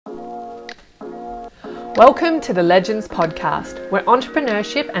Welcome to the Legends Podcast, where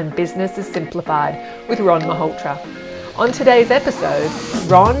entrepreneurship and business is simplified with Ron Malhotra. On today's episode,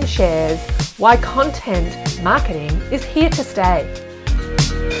 Ron shares why content marketing is here to stay.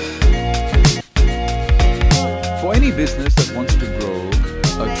 For any business that wants to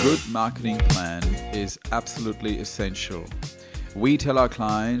grow, a good marketing plan is absolutely essential. We tell our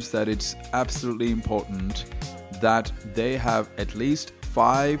clients that it's absolutely important that they have at least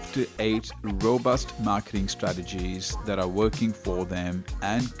 5 to 8 robust marketing strategies that are working for them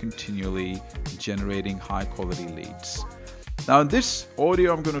and continually generating high quality leads. Now in this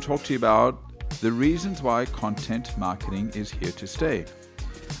audio, I'm going to talk to you about the reasons why content marketing is here to stay.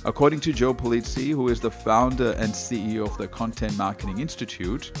 According to Joe Pulizzi, who is the founder and CEO of the Content Marketing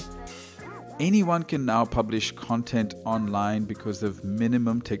Institute, anyone can now publish content online because of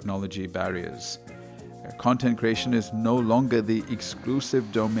minimum technology barriers. Content creation is no longer the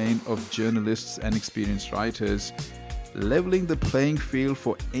exclusive domain of journalists and experienced writers, leveling the playing field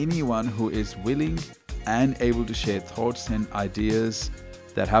for anyone who is willing and able to share thoughts and ideas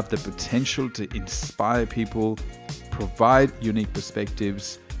that have the potential to inspire people, provide unique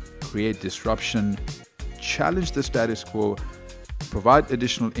perspectives, create disruption, challenge the status quo, provide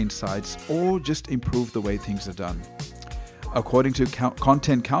additional insights, or just improve the way things are done. According to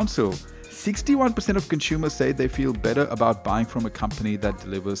Content Council, 61% of consumers say they feel better about buying from a company that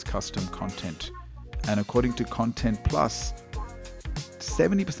delivers custom content. And according to Content Plus,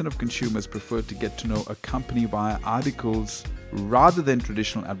 70% of consumers prefer to get to know a company via articles rather than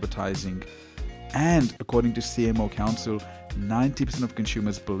traditional advertising. And according to CMO Council, 90% of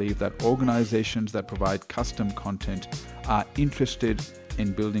consumers believe that organizations that provide custom content are interested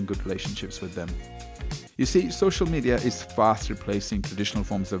in building good relationships with them. You see, social media is fast replacing traditional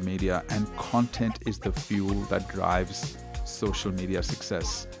forms of media, and content is the fuel that drives social media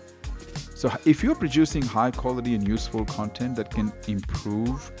success. So if you're producing high quality and useful content that can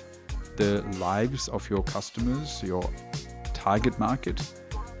improve the lives of your customers, your target market,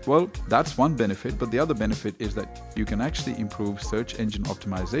 well, that's one benefit. But the other benefit is that you can actually improve search engine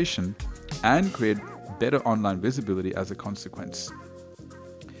optimization and create better online visibility as a consequence.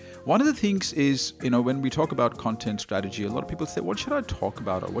 One of the things is, when we talk about content strategy, a lot of people say, what should I talk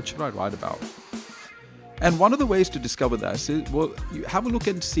about or what should I write about? And one of the ways to discover that is, well, you have a look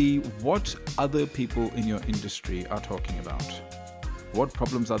and see what other people in your industry are talking about. What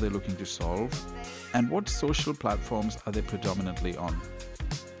problems are they looking to solve? And what social platforms are they predominantly on?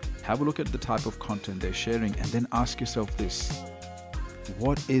 Have a look at the type of content they're sharing and then ask yourself this: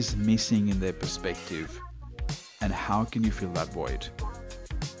 what is missing in their perspective? And how can you fill that void?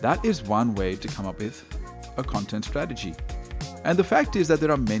 That is one way to come up with a content strategy. And the fact is that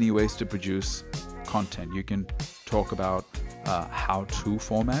there are many ways to produce content. You can talk about how-to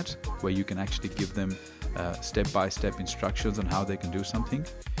format, where you can actually give them step-by-step instructions on how they can do something.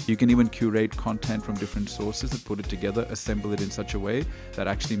 You can even curate content from different sources and put it together, assemble it in such a way that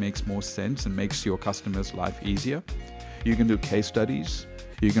actually makes more sense and makes your customers' life easier. You can do case studies.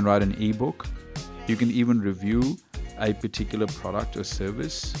 You can write an ebook. You can even review a particular product or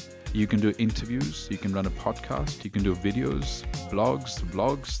service. You can do interviews. You can run a podcast. You can do videos, blogs,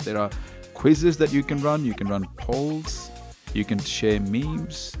 vlogs. There are quizzes that you can run. You can run polls. You can share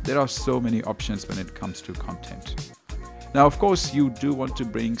memes. There are so many options when it comes to content. Now, of course, you do want to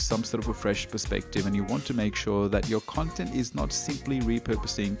bring some sort of a fresh perspective, and you want to make sure that your content is not simply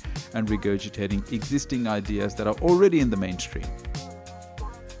repurposing and regurgitating existing ideas that are already in the mainstream.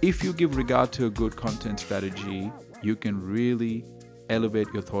 If you give regard to a good content strategy, you can really elevate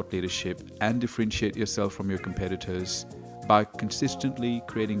your thought leadership and differentiate yourself from your competitors by consistently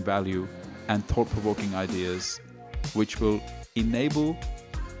creating value and thought-provoking ideas, which will enable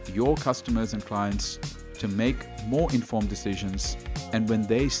your customers and clients to make more informed decisions. And when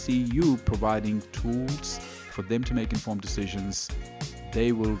they see you providing tools for them to make informed decisions,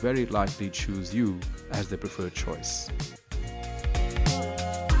 they will very likely choose you as their preferred choice.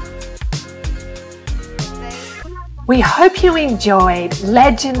 We hope you enjoyed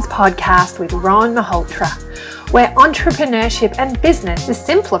Legends Podcast with Ron Malhotra, where entrepreneurship and business is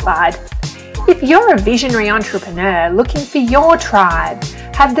simplified. If you're a visionary entrepreneur looking for your tribe,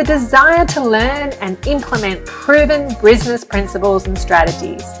 have the desire to learn and implement proven business principles and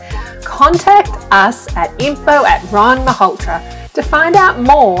strategies, contact us at info@ronmalhotra to find out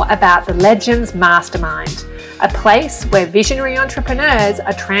more about the Legends Mastermind, a place where visionary entrepreneurs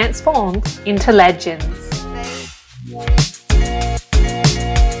are transformed into legends.